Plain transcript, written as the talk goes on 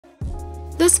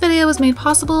This video was made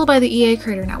possible by the EA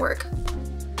Creator Network.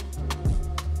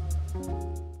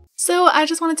 So I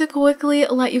just wanted to quickly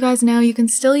let you guys know you can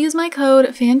still use my code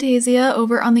Fantayzia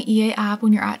over on the EA app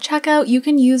when you're at checkout. You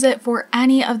can use it for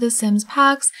any of the Sims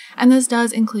packs, and this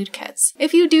does include kits.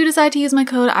 If you do decide to use my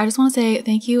code, I just want to say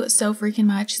thank you so freaking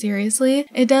much, seriously.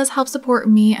 It does help support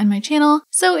me and my channel,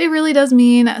 so it really does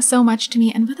mean so much to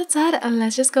me. And with that said,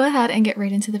 let's just go ahead and get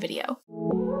right into the video.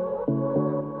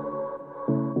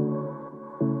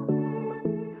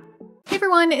 Hey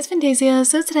everyone, it's Fantayzia.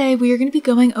 So today we are going to be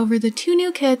going over the two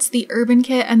new kits, the Urban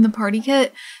Kit and the Party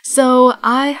Kit. So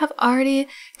I have already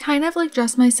kind of like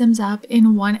dressed my Sims up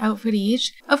in one outfit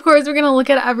each. Of course, we're going to look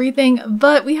at everything,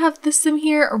 but we have this Sim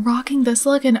here rocking this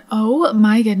look, and oh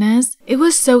my goodness, it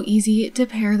was so easy to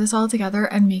pair this all together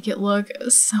and make it look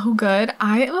so good.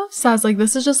 I am obsessed. Like,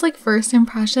 this is just like first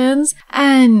impressions,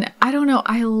 and I don't know,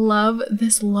 I love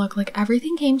this look. Like,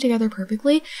 everything came together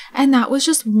perfectly, and that was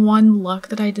just one look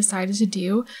that I decided to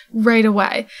do right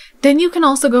away. Then you can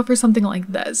also go for something like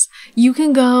this. You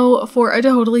can go for a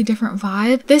totally different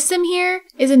vibe. This Sim here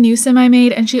is a new Sim I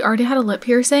made, and she already had a lip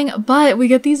piercing, but we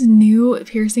get these new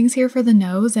piercings here for the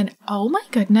nose, and oh my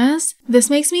goodness, this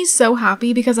makes me so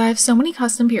happy because I have so many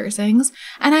custom piercings,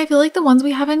 and I feel like the ones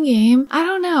we have in game, I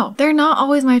don't know, they're not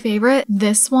always my favorite.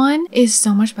 This one is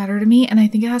so much better to me, and I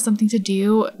think it has something to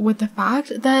do with the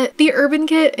fact that the Urban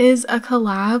Kit is a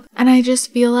collab, and I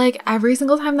just feel like every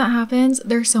single time that happens,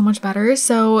 they're so much better.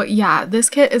 So yeah, this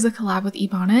kit is a collab with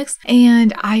Ebonics,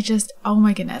 and I just, oh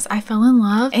my goodness, I fell in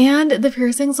love, and the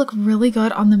piercings look really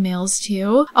good on the males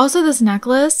too. Also this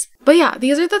necklace. But yeah,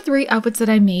 these are the three outfits that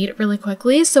I made really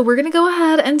quickly. So we're gonna go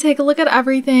ahead and take a look at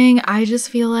everything. I just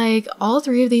feel like all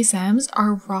three of these Sims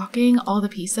are rocking all the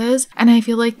pieces, and I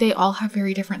feel like they all have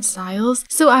very different styles.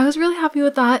 So I was really happy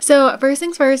with that. So first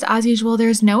things first, as usual,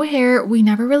 there's no hair. We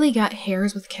never really get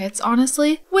hairs with kits,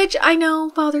 honestly, which I know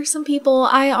bothers some people.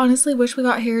 I honestly wish we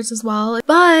got hairs as well,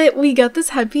 but we get this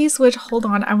headpiece, which, hold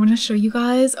on, I want to show you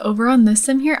guys over on this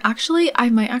Sim here. Actually, I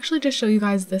might actually just show you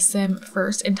guys this Sim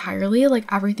first entirely, like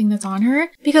everything that's on her,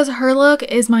 because her look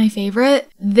is my favorite.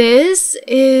 This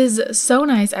is so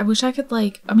nice. I wish I could,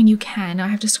 like, I mean, you can, I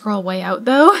have to scroll way out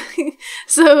though.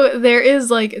 So there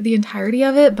is like the entirety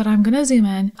of it, but I'm gonna zoom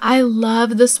in. I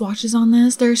love the swatches on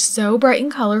this. They're so bright and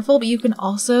colorful, but you can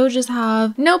also just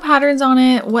have no patterns on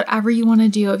it, whatever you want to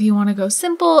do. If you want to go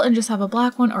simple and just have a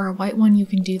black one or a white one, you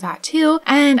can do that too.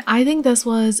 And I think this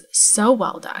was so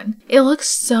well done. It looks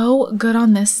so good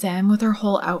on this Sim with her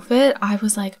whole outfit. I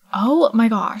was like, oh my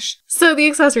gosh. So the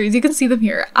accessories, you can see them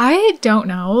here. I don't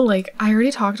know, like, I already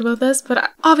talked about this,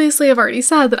 but obviously I've already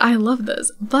said that I love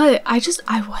this, but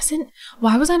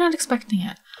why was I not expecting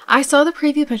it? I saw the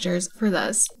preview pictures for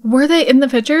this. Were they in the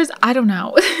pictures? I don't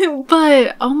know.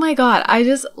 But oh my god, I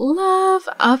just love,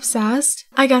 obsessed.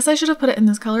 I guess I should have put it in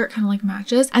this color. It kind of like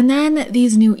matches. And then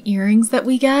these new earrings that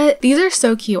we get. These are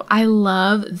so cute. I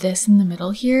love this in the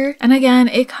middle here. And again,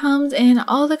 it comes in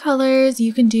all the colors.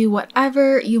 You can do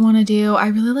whatever you want to do. I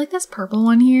really like this purple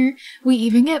one here. We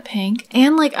even get pink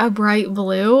and like a bright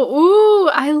blue. Ooh,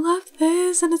 I love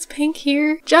this. And it's pink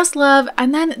here. Just love.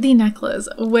 And then the necklace,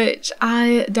 which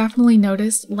I definitely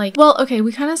noticed, like, well, okay,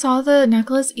 we kind of saw the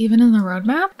necklace even in the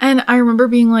roadmap, and I remember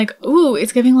being like, ooh,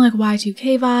 it's giving like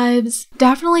Y2K vibes.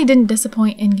 Definitely didn't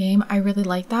disappoint in game. I really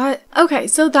like that. Okay,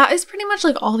 so that is pretty much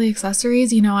like all the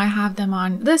accessories. You know, I have them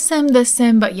on this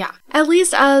Sim, but yeah, at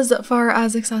least as far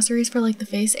as accessories for like the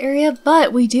face area.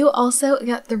 But we do also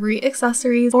get 3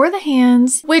 accessories for the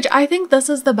hands, which I think this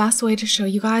is the best way to show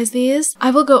you guys these.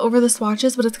 I will go over the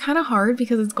swatches, but it's kind of hard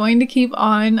because it's going to keep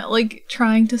on like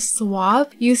trying to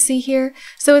swap. You see here,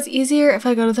 so it's easier if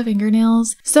I go to the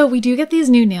fingernails. So we do get these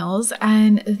new nails,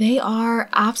 and they are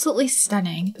absolutely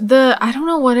stunning. I don't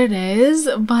know what it is,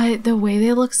 but the way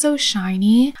they look so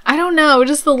shiny, I don't know,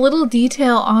 just the little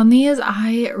detail on these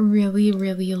I really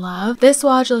love. This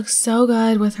swatch looks so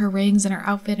good with her rings and her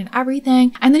outfit and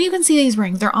everything. And then you can see these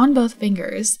rings, they're on both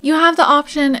fingers. You have the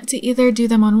option to either do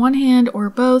them on one hand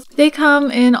or both. They come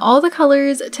in all the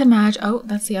colors to match. Oh,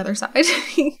 that's the other side.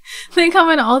 They come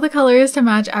in all the colors to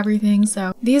match everything.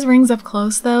 So these rings up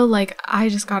close though, like, I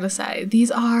just gotta say,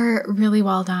 these are really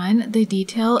well done. The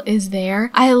detail is there.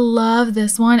 I love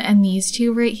this one, and these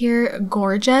two right here,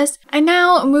 gorgeous. And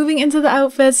now moving into the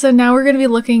outfits, so now we're gonna be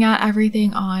looking at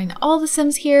everything on all the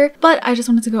Sims here, but I just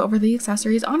wanted to go over the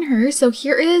accessories on her. So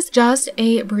here is just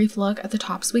a brief look at the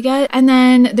tops we get, and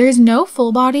then there's no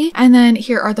full body, and then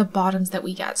here are the bottoms that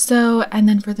we get. So, and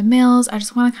then for the males, I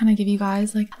just want to kind of give you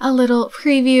guys like a little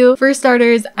preview for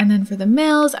starters, and then for the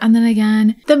males, and then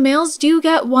again, the males do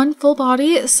get one full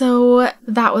body, so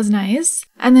that was nice.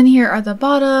 And then here are the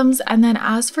bottoms. And then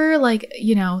as for like,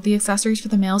 you know, the accessories for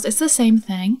the males, it's the same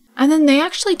thing. And then they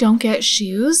actually don't get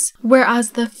shoes,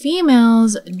 whereas the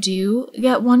females do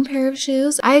get one pair of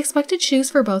shoes. I expected shoes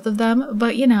for both of them,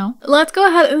 but you know. Let's go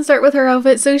ahead and start with her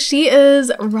outfit. So she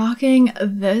is rocking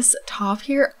this top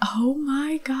here. Oh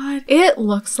my god. It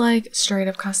looks like straight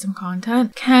up custom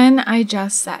content. Can I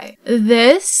just say,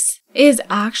 this is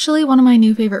actually one of my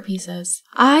new favorite pieces.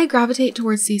 I gravitate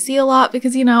towards CC a lot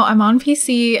because, you know, I'm on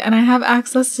PC and I have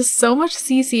access to so much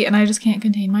CC and I just can't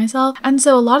contain myself. And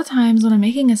so a lot of times when I'm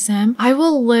making a sim, I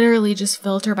will literally just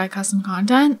filter by custom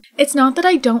content. It's not that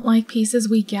I don't like pieces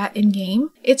we get in game.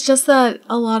 It's just that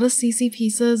a lot of CC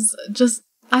pieces just,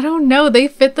 I don't know, they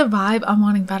fit the vibe I'm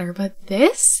wanting better. But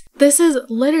this is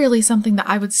literally something that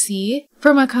I would see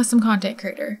from a custom content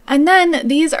creator. And then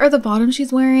these are the bottoms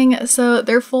she's wearing. So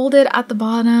they're folded at the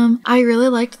bottom. I really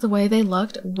liked the way they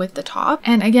looked with the top.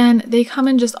 And again, they come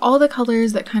in just all the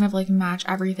colors that kind of like match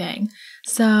everything.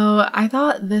 So I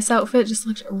thought this outfit just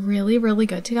looked really, really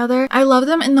good together. I love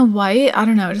them in the white. I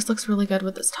don't know, it just looks really good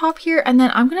with this top here. And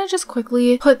then I'm gonna just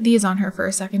quickly put these on her for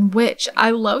a second, which I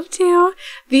love too.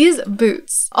 These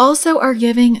boots also are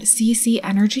giving CC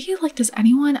energy. Like, does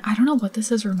anyone, I don't know what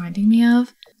this is reminding me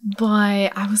of,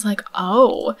 but I was like,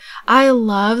 oh, I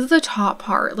love the top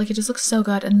part. Like, it just looks so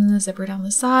good. And then the zipper down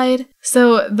the side.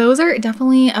 So those are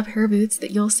definitely a pair of boots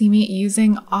that you'll see me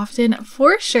using often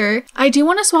for sure. I do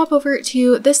want to swap over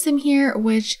to this sim here,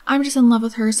 which I'm just in love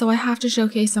with her. So I have to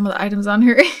showcase some of the items on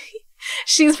her.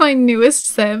 She's my newest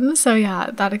sim, so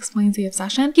yeah, that explains the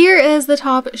obsession. Here is the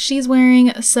top she's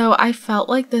wearing, so I felt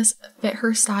like this fit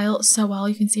her style so well.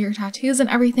 You can see her tattoos and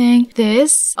everything.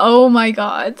 This, oh my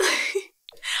god.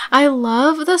 I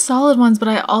love the solid ones, but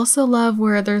I also love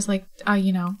where there's like,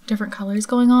 you know, different colors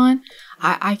going on.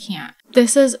 I can't.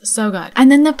 This is so good.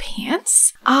 And then the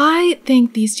pants, I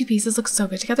think these two pieces look so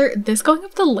good together. This going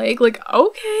up the leg, like,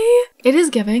 okay. It is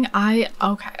giving,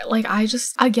 okay. Like, I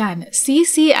just, again,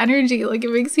 CC energy, like,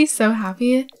 it makes me so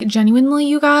happy. Genuinely,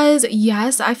 you guys,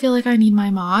 yes, I feel like I need my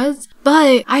mods,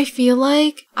 but I feel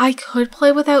like I could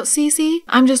play without CC.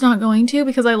 I'm just not going to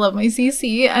because I love my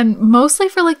CC, and mostly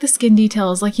for like the skin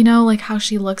details, like, you know, like how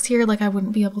she looks here, like I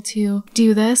wouldn't be able to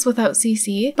do this without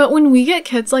CC. But when we get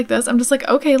kits like this, I'm just like,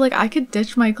 okay, like I could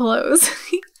ditch my clothes.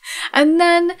 And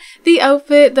then the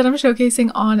outfit that I'm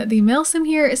showcasing on the male sim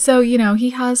here. So, you know,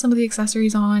 he has some of the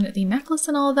accessories on, the necklace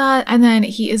and all that. And then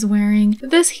he is wearing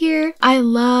this here. I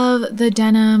love the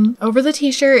denim over the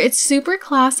t-shirt. It's super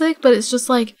classic, but it's just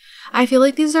like, I feel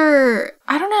like these are,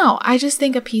 I don't know. I just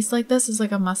think a piece like this is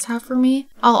like a must-have for me.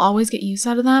 I'll always get use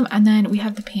out of them. And then we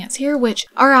have the pants here, which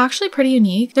are actually pretty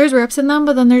unique. There's rips in them,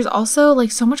 but then there's also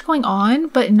like so much going on,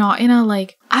 but not in a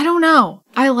like, I don't know.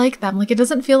 I like them. Like, it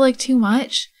doesn't feel like too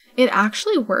much. It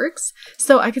actually works.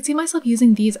 So I could see myself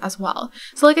using these as well.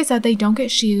 So like I said, they don't get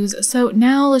shoes. So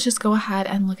now let's just go ahead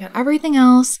and look at everything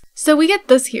else. So we get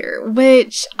this here,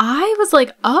 which I was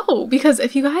like, oh, because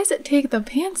if you guys take the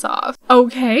pants off,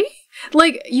 okay.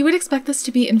 Like, you would expect this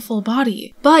to be in full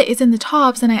body, but it's in the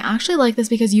tops, and I actually like this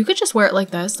because you could just wear it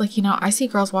like this. Like, you know, I see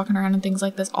girls walking around in things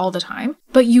like this all the time,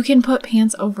 but you can put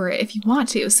pants over it if you want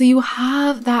to. So you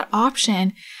have that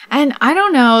option, and I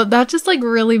don't know, that just like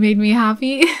really made me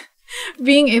happy.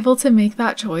 Being able to make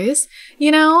that choice,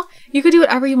 you know, you could do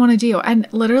whatever you want to do. And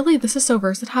literally, this is so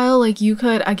versatile. Like, you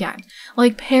could, again,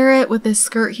 like pair it with this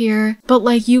skirt here, but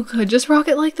like you could just rock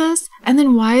it like this. And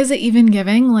then why is it even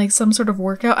giving like some sort of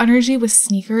workout energy with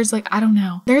sneakers? Like, I don't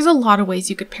know. There's a lot of ways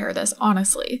you could pair this,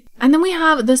 honestly. And then we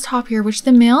have this top here, which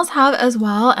the males have as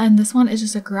well. And this one is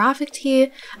just a graphic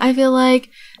tee. I feel like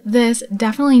this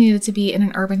definitely needed to be in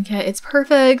an urban kit. It's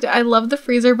perfect. I love the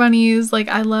freezer bunnies. Like,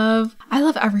 I love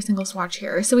every single swatch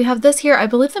here. So we have this here. I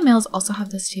believe the males also have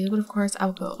this too, but of course I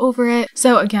will go over it.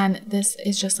 So again, this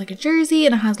is just like a jersey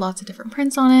and it has lots of different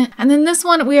prints on it. And then this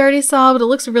one we already saw, but it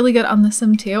looks really good on the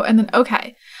sim too. And then,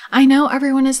 okay, I know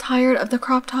everyone is tired of the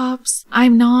crop tops.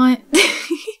 I'm not.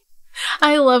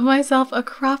 I love myself a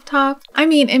crop top. I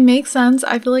mean, it makes sense.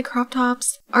 I feel like crop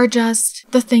tops are just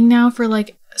the thing now for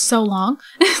like so long.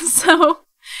 So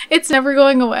it's never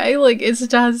going away. Like, it's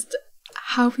just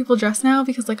how people dress now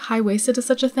because like high-waisted is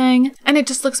such a thing and it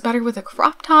just looks better with a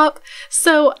crop top.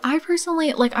 So I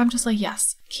personally, like, I'm just like,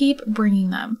 yes, keep bringing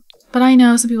them. But I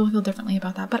know some people feel differently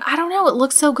about that, but I don't know, it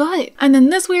looks so good. And then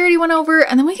this we already went over,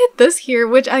 and then we get this here,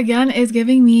 which again is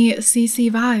giving me CC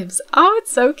vibes. Oh,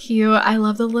 it's so cute. I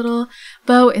love the little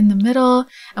bow in the middle,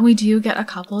 and we do get a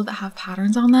couple that have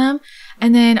patterns on them.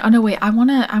 And then, oh no, wait, I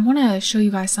wanna show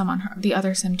you guys some on the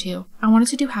other sim too. I wanted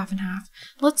to do half and half.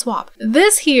 Let's swap.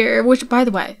 This here, which by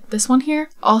the way, this one here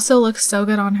also looks so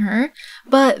good on her.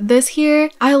 But this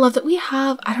here, I love that we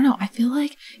have, I don't know, I feel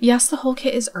like, yes, the whole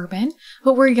kit is urban,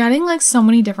 but we're getting like so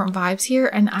many different vibes here,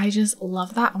 and I just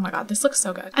love that. Oh my god, this looks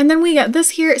so good. And then we get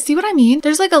this here, see what I mean?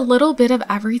 There's like a little bit of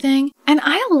everything, and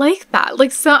I like that.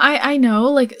 Like, so I know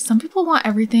like some people want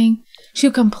everything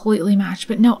to completely match,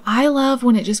 but no, I love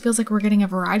when it just feels like we're getting a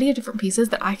variety of different pieces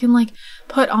that I can like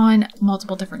put on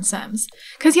multiple different sims.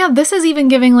 Cause yeah, this is even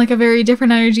giving like a very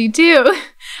different energy too.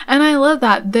 And I love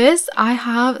that. This, I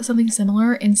have something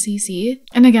similar in CC.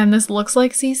 And again, this looks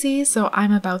like CC, so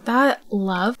I'm about that.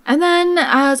 Love. And then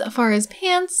as far as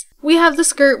pants, we have the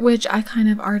skirt, which I kind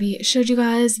of already showed you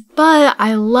guys, but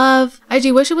I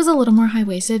do wish it was a little more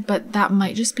high-waisted, but that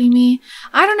might just be me.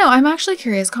 I don't know. I'm actually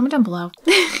curious. Comment down below.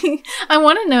 I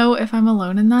want to know if I'm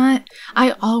alone in that.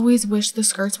 I always wish the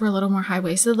skirts were a little more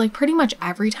high-waisted, like pretty much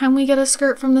every time we get a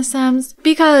skirt from the Sims,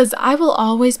 because I will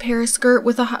always pair a skirt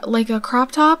with a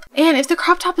crop top. And if the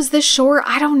crop top is this short,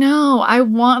 I don't know. I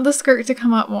want the skirt to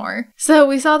come up more. So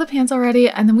we saw the pants already,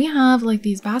 and then we have like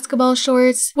these basketball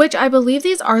shorts, which I believe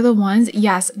these are the ones,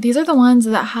 yes, these are the ones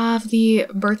that have the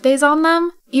birthdays on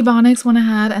them. Ebonics went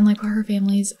ahead and like put her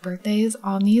family's birthdays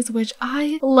on these, which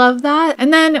I love that.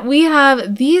 And then we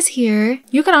have these here.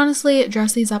 You could honestly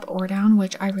dress these up or down,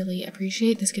 which I really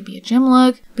appreciate. This could be a gym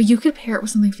look, but you could pair it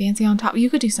with something fancy on top. You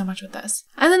could do so much with this.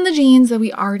 And then the jeans that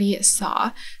we already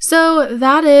saw. So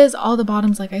that is all the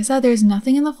bottoms. Like I said, there's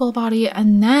nothing in the full body.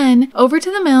 And then over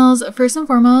to the males. First and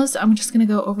foremost, I'm just gonna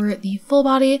go over the full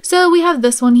body. So we have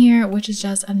this one here, which is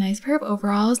just a nice pair of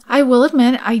overalls. I will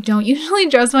admit, I don't usually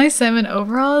dress my sim in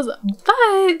overalls,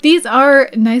 but these are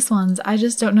nice ones. I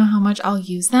just don't know how much I'll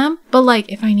use them, but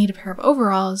like if I need a pair of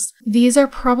overalls, these are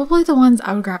probably the ones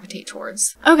I would gravitate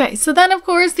towards. Okay, so then of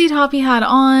course the top he had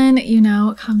on, you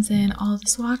know, comes in all the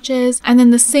swatches, and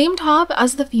then the same top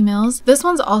as the females. This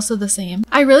one's also the same.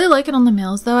 I really like it on the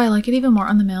males though. I like it even more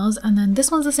on the males, and then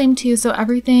this one's the same too, so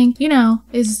everything, you know,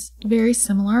 is very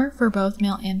similar for both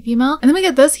male and female. And then we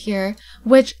get this here,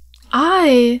 which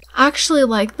I actually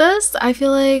like this. I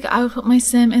feel like I would put my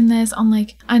sim in this on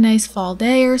like a nice fall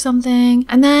day or something.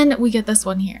 And then we get this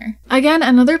one here. Again,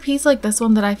 another piece like this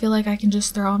one that I feel like I can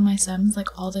just throw on my sims like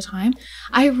all the time.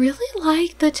 I really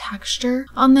like the texture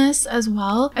on this as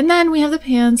well. And then we have the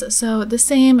pants. So the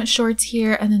same shorts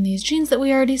here, and then these jeans that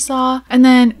we already saw. And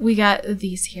then we get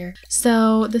these here.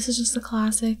 So this is just a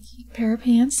classic pair of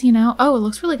pants, you know. Oh, it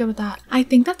looks really good with that. I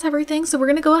think that's everything. So we're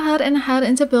gonna go ahead and head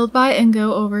into build by and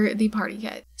go over the party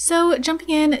kit. So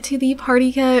jumping in to the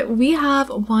party kit, we have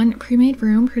one pre-made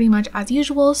room pretty much as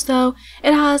usual. So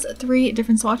it has 3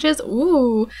 different swatches.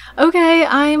 Ooh, okay,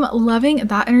 I'm loving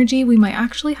that energy. We might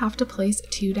actually have to place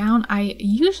 2 down. I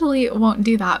usually won't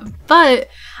do that, but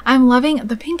I'm loving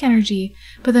the pink energy,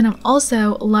 but then I'm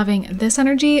also loving this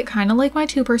energy, kind of like my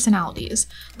 2 personalities.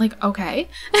 Like, okay,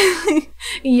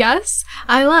 yes,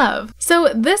 I love.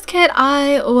 So this kit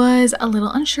I was a little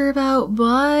unsure about,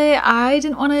 but I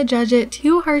didn't want to judge it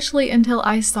too harshly until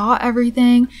I saw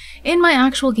everything in my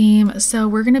actual game. So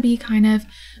we're going to be kind of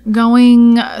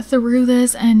going through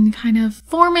this and kind of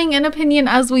forming an opinion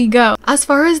as we go. As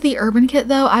far as the urban kit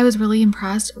though, I was really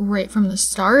impressed right from the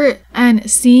start, and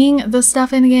seeing the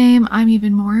stuff in game, I'm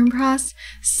even more impressed.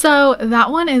 So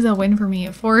that one is a win for me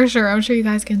for sure. I'm sure you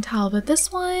guys can tell, but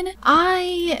this one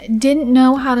I didn't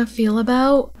know how to feel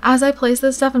about. As I place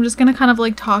this stuff, I'm just gonna kind of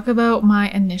like talk about my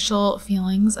initial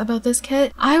feelings about this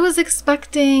kit. I was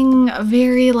expecting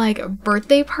very like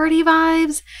birthday party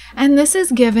vibes, and this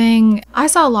is giving, I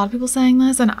saw a lot of people saying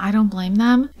this and I don't blame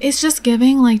them. It's just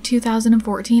giving like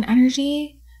 2014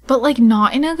 energy, but like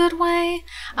not in a good way.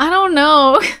 I don't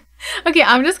know. Okay,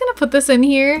 I'm just gonna put this in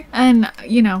here and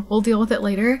you know, we'll deal with it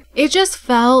later. It just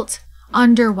felt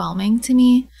underwhelming to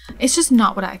me. It's just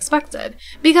not what I expected,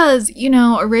 because you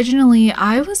know, originally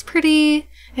I was pretty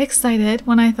excited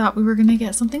when I thought we were gonna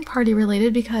get something party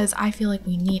related, because I feel like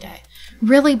we need it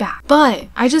really bad, but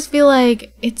I just feel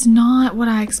like it's not what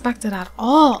I expected at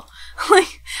all.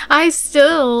 Like, I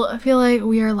still feel like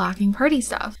we are lacking party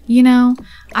stuff, you know?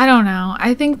 I don't know.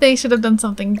 I think they should have done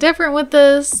something different with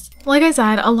this. Like I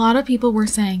said, a lot of people were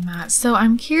saying that, so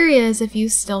I'm curious if you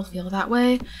still feel that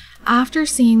way. after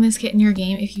seeing this kit in your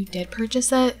game, if you did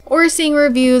purchase it, or seeing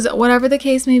reviews, whatever the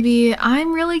case may be,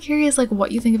 I'm really curious like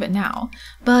what you think of it now.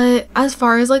 But as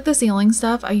far as like the ceiling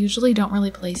stuff, I usually don't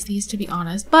really place these, to be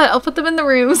honest, but I'll put them in the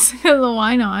rooms because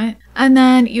why not? And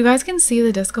then you guys can see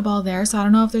the disco ball there, so I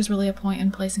don't know if there's really a point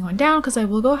in placing one down because I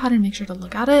will go ahead and make sure to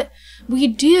look at it. We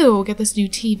do get this new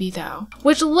TV though,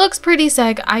 which looks pretty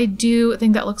sick. I do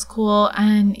think that looks cool,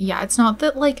 and yeah, it's not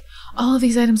that like all of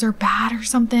these items are bad or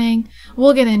something.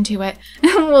 We'll get into it.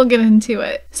 We'll get into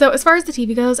it. So as far as the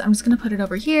TV goes, I'm just gonna put it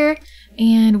over here,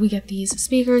 and we get these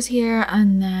speakers here,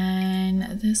 and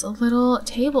then this little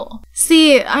table.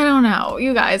 See, I don't know,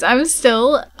 you guys, I'm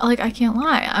still, like, I can't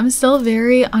lie, I'm still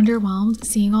very underwhelmed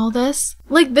seeing all this.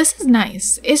 Like, this is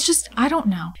nice. It's just, I don't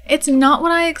know. It's not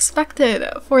what I expected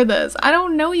for this. I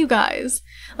don't know, you guys.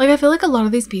 Like, I feel like a lot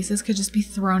of these pieces could just be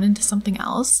thrown into something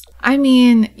else. I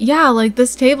mean, yeah, like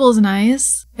this table is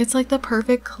nice. It's like the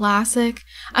perfect classic.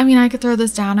 I mean, I could throw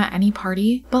this down at any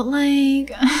party, but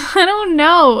like, I don't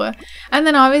know. And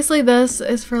then obviously this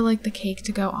is for like the cake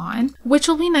to go on, which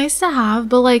will be nice to have.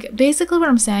 But like, basically what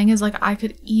I'm saying is like, I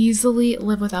could easily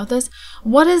live without this.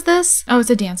 What is this? Oh, it's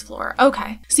a dance floor.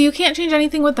 Okay. So you can't change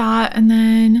anything with that. And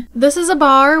then this is a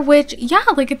bar, which yeah,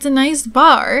 like it's a nice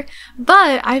bar,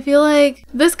 but I feel like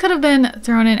this could have been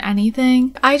thrown in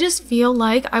anything. I just feel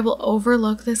like I will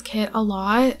overlook this kit a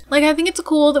lot. Like, I think it's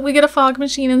cool that we get a fog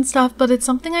machine and stuff, but it's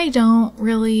something I don't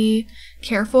really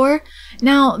care for.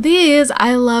 Now these,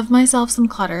 I love myself some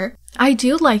clutter. I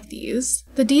do like these.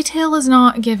 The detail is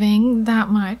not giving that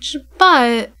much,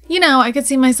 but you know, I could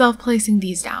see myself placing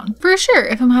these down for sure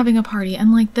if I'm having a party.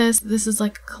 And like this is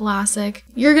like classic.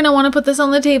 You're gonna want to put this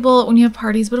on the table when you have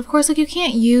parties, but of course like you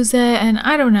can't use it, and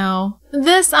I don't know.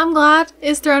 This, I'm glad,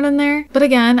 is thrown in there. But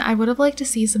again, I would have liked to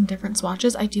see some different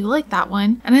swatches. I do like that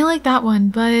one, and I like that one,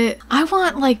 but I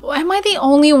want like, am I the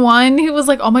only one who was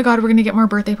like, oh my god, we're gonna get more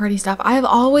birthday party stuff? I have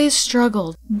always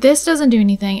struggled. This doesn't do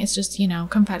anything. It's just, you know,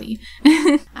 confetti.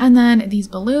 And then these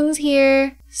balloons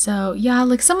here. So yeah,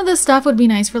 like some of this stuff would be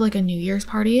nice for like a New Year's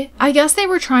party. I guess they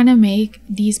were trying to make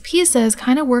these pieces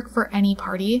kind of work for any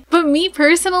party. But me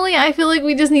personally, I feel like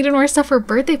we just needed more stuff for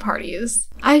birthday parties.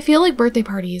 I feel like birthday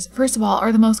parties, first of all,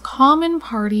 are the most common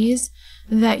parties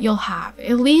that you'll have.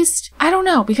 At least, I don't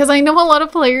know, because I know a lot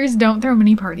of players don't throw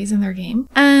many parties in their game.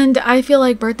 And I feel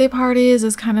like birthday parties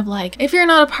is kind of like, if you're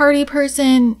not a party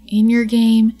person in your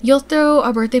game, you'll throw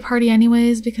a birthday party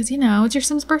anyways because, you know, it's your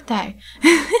Sim's birthday.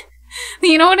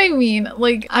 You know what I mean?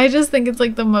 Like, I just think it's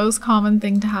like the most common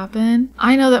thing to happen.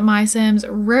 I know that my Sims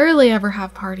rarely ever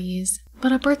have parties,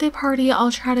 but a birthday party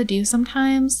I'll try to do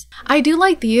sometimes. I do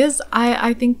like these.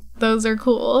 I think those are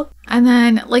cool. And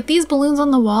then like these balloons on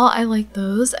the wall, I like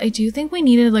those. I do think we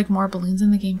needed like more balloons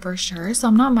in the game for sure, so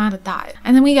I'm not mad at that.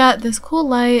 And then we got this cool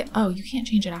light. Oh, you can't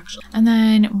change it actually. And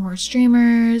then more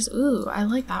streamers. Ooh, I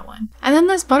like that one. And then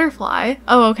this butterfly.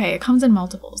 Oh, okay, it comes in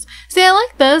multiples. See, I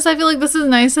like this. I feel like this is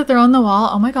nice to throw on the wall.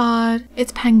 Oh my god,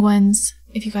 it's penguins,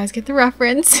 if you guys get the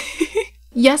reference.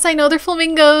 Yes, I know they're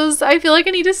flamingos. I feel like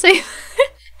I need to say that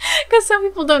because some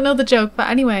people don't know the joke. But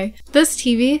anyway, this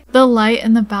TV, the light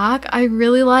in the back, I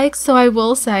really like. So I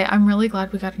will say I'm really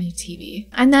glad we got a new TV.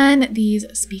 And then these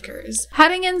speakers.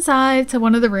 Heading inside to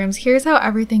one of the rooms, here's how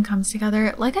everything comes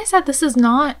together. Like I said, this is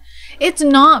not, it's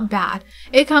not bad.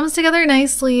 It comes together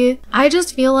nicely. I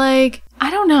just feel like,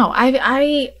 I don't know.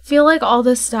 I feel like all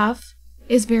this stuff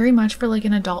is very much for like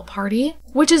an adult party,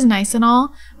 which is nice and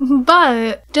all,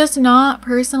 but just not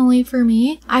personally for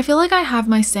me. I feel like I have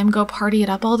my Sim go party it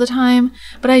up all the time,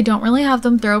 but I don't really have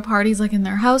them throw parties like in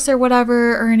their house or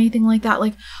whatever or anything like that.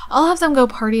 Like, I'll have them go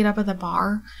party it up at the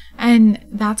bar, and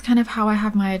that's kind of how I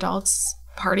have my adults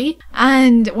party.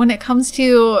 And when it comes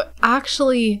to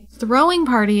actually throwing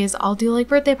parties, I'll do like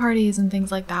birthday parties and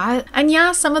things like that. And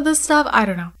yeah, some of this stuff, I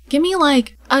don't know. Give me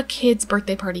like a kid's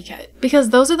birthday party kit, because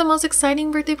those are the most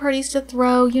exciting birthday parties to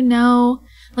throw, you know?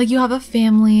 Like, you have a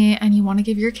family and you want to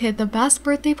give your kid the best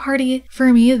birthday party.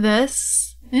 For me,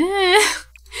 this,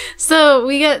 So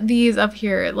we get these up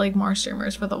here, like more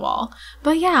streamers for the wall.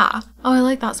 But yeah, oh, I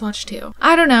like that swatch too.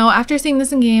 I don't know, after seeing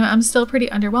this in game, I'm still pretty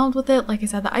underwhelmed with it. Like I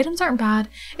said, the items aren't bad.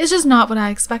 It's just not what I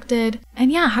expected.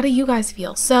 And yeah, how do you guys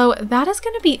feel? So that is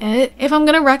going to be it. If I'm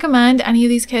going to recommend any of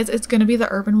these kits, it's going to be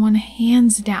the Urban one,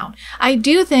 hands down. I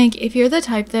do think if you're the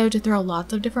type though to throw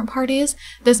lots of different parties,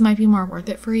 this might be more worth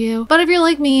it for you. But if you're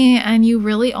like me and you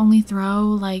really only throw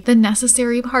like the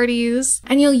necessary parties,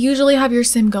 and you'll usually have your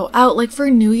Sim go out, like for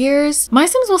New Year's, my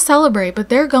Sims will celebrate, but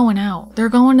they're going out. They're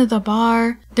going to the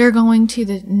bar, they're going to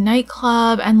the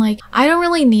nightclub, and like, I don't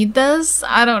really need this.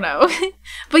 I don't know.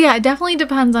 But yeah, it definitely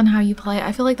depends on how you play.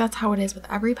 I feel like that's how it is guys,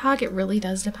 with every pack, it really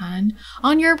does depend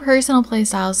on your personal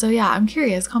playstyle. So yeah, I'm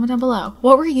curious, comment down below.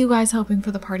 What were you guys hoping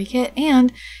for the party kit?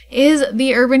 And is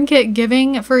the urban kit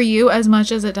giving for you as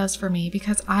much as it does for me?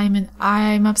 Because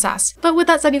I'm obsessed. But with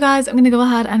that said, you guys, I'm gonna go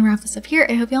ahead and wrap this up here.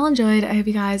 I hope y'all enjoyed. I hope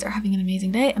you guys are having an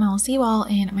amazing day, and I'll see you all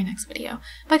in my next video.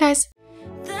 Bye guys.